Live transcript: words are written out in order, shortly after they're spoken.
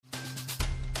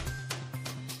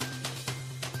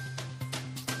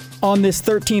On this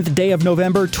 13th day of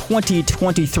November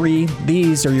 2023,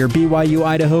 these are your BYU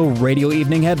Idaho Radio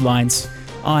Evening headlines.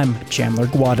 I'm Chandler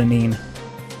Guadagnine.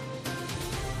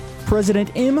 President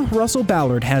M. Russell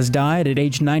Ballard has died at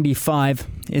age 95.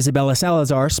 Isabella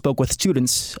Salazar spoke with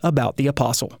students about the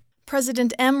apostle.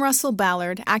 President M. Russell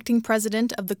Ballard, acting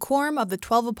president of the Quorum of the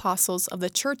 12 Apostles of the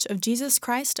Church of Jesus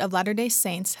Christ of Latter-day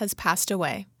Saints, has passed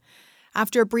away.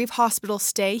 After a brief hospital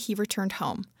stay, he returned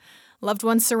home. Loved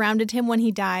ones surrounded him when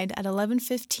he died at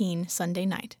 11:15 Sunday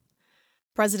night.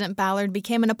 President Ballard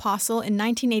became an apostle in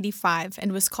 1985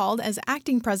 and was called as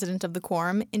acting president of the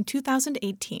Quorum in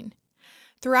 2018.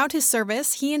 Throughout his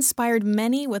service, he inspired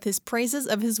many with his praises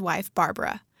of his wife,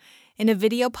 Barbara. In a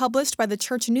video published by the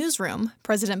church newsroom,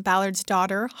 President Ballard's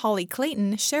daughter, Holly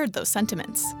Clayton, shared those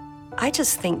sentiments. I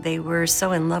just think they were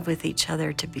so in love with each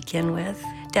other to begin with.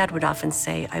 Dad would often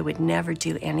say, I would never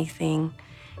do anything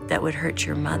that would hurt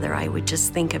your mother. I would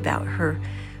just think about her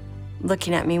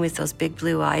looking at me with those big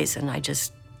blue eyes, and I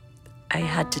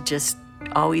had to just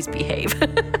always behave.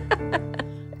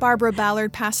 Barbara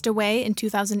Ballard passed away in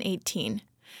 2018.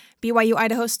 BYU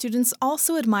Idaho students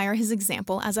also admire his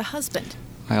example as a husband.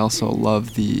 I also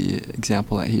love the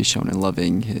example that he's shown in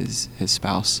loving his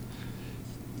spouse.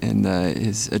 In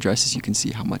his addresses, you can see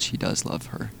how much he does love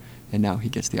her, and now he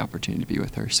gets the opportunity to be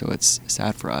with her, so it's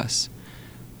sad for us,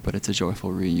 but it's a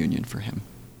joyful reunion for him.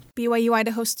 BYU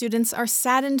Idaho students are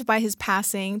saddened by his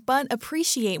passing, but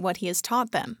appreciate what he has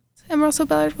taught them. M. Russell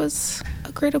Ballard was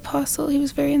a great apostle. He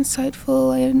was very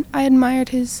insightful. I admired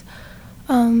his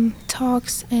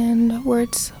talks and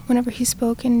words whenever he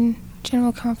spoke in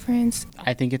General Conference.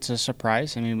 I think it's a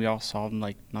surprise. We all saw him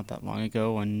not that long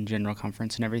ago on General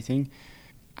Conference and everything.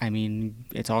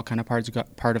 It's all kind of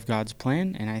part of God's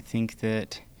plan, and I think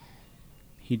that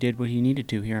he did what he needed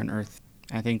to here on earth.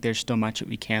 I think there's still much that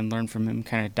we can learn from him,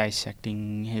 kind of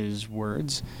dissecting his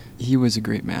words. He was a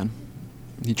great man.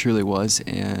 He truly was,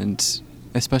 and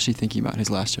especially thinking about his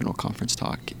last General Conference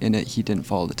talk. In it, he didn't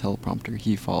follow the teleprompter,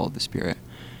 he followed the Spirit.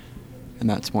 And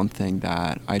that's one thing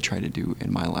that I try to do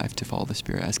in my life, to follow the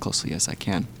Spirit as closely as I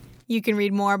can. You can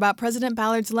read more about President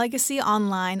Ballard's legacy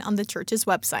online on the church's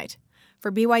website.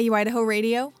 For BYU Idaho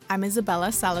Radio, I'm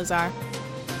Isabella Salazar.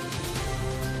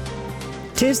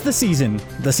 'Tis the season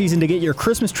to get your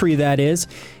Christmas tree, that is.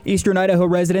 Eastern Idaho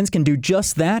residents can do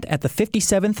just that at the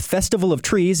 57th Festival of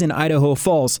Trees in Idaho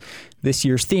Falls. This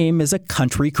year's theme is a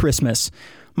country Christmas.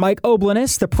 Mike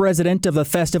Oblenis, the president of the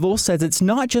festival, says it's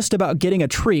not just about getting a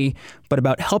tree, but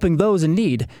about helping those in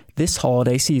need this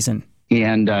holiday season.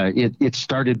 And it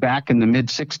started back in the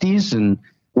mid-'60s and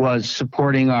was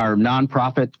supporting our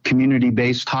nonprofit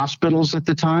community-based hospitals at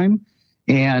the time.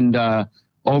 And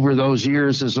over those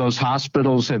years, as those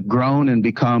hospitals have grown and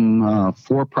become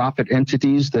for-profit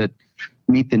entities that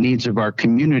meet the needs of our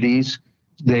communities,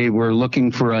 they were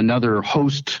looking for another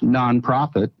host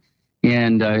nonprofit.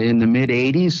 And in the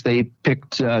mid-'80s, they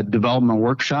picked Development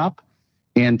Workshop.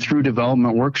 And through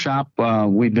Development Workshop,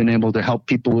 we've been able to help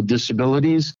people with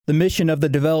disabilities. The mission of the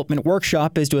Development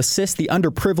Workshop is to assist the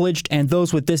underprivileged and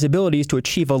those with disabilities to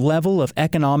achieve a level of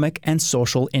economic and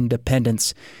social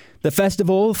independence. The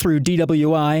festival, through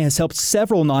DWI, has helped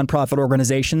several nonprofit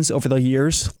organizations over the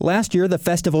years. Last year, the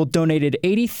festival donated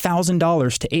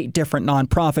 $80,000 to 8 different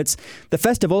nonprofits. The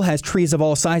festival has trees of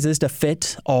all sizes to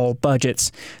fit all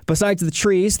budgets. Besides the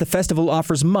trees, the festival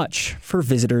offers much for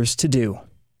visitors to do.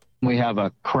 We have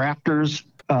a crafters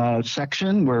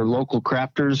section where local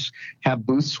crafters have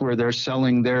booths where they're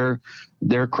selling their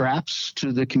crafts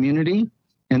to the community.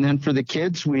 And then for the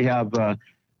kids, we have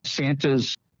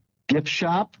Santa's gift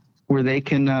shop, where they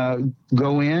can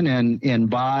go in and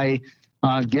buy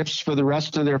gifts for the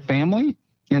rest of their family.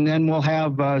 And then we'll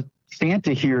have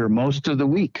Santa here most of the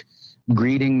week,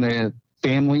 greeting the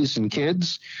families and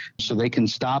kids so they can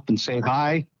stop and say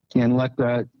hi and let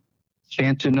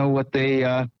Santa know what they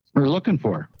are looking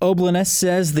for. Oblenis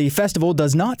says the festival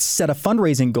does not set a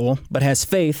fundraising goal, but has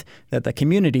faith that the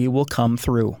community will come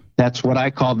through. That's what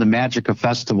I call the magic of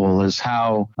festival, is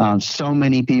how so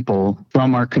many people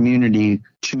from our community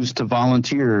choose to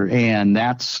volunteer. And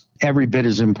that's every bit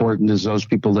as important as those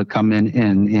people that come in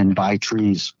and buy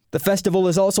trees. The festival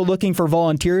is also looking for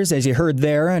volunteers, as you heard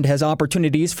there, and has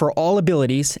opportunities for all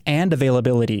abilities and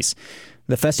availabilities.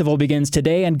 The festival begins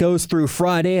today and goes through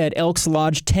Friday at Elks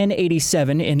Lodge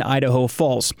 1087 in Idaho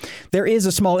Falls. There is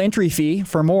a small entry fee.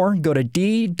 For more, go to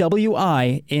dwinc.org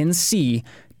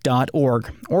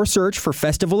or search for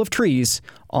Festival of Trees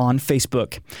on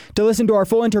Facebook. To listen to our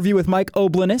full interview with Mike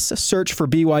Oblenis, search for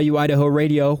BYU Idaho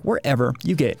Radio wherever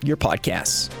you get your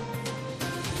podcasts.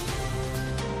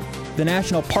 The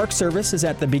National Park Service is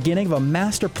at the beginning of a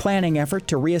master planning effort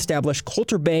to reestablish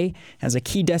Colter Bay as a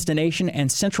key destination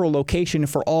and central location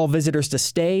for all visitors to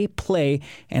stay, play,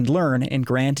 and learn in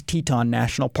Grand Teton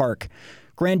National Park.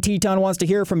 Grand Teton wants to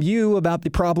hear from you about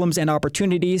the problems and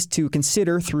opportunities to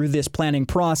consider through this planning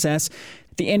process.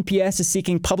 The NPS is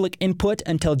seeking public input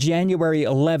until January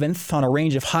 11th on a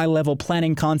range of high-level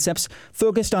planning concepts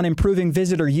focused on improving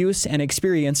visitor use and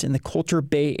experience in the Colter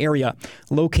Bay area,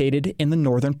 located in the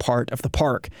northern part of the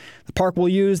park. The park will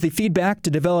use the feedback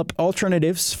to develop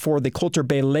alternatives for the Colter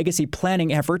Bay Legacy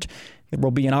planning effort. There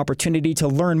will be an opportunity to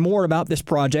learn more about this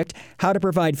project, how to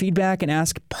provide feedback, and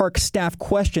ask park staff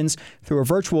questions through a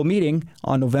virtual meeting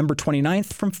on November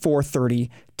 29th from 4:30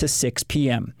 to 6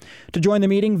 p.m. To join the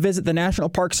meeting, visit the National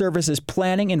Park Service's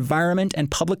Planning, Environment, and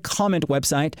Public Comment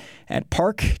website at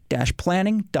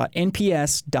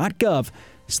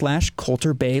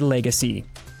park-planning.nps.gov/Colter Bay Legacy.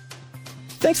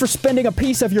 Thanks for spending a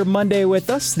piece of your Monday with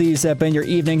us. These have been your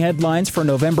evening headlines for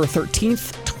November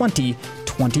 13th,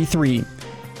 2023.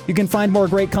 You can find more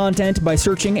great content by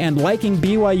searching and liking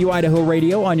BYU Idaho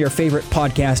Radio on your favorite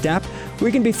podcast app.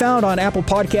 We can be found on Apple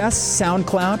Podcasts,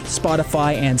 SoundCloud,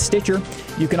 Spotify, and Stitcher.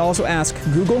 You can also ask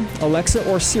Google,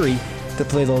 Alexa, or Siri to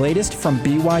play the latest from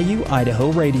BYU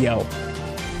Idaho Radio.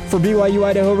 For BYU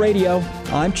Idaho Radio,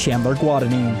 I'm Chandler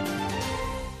Guadagnine.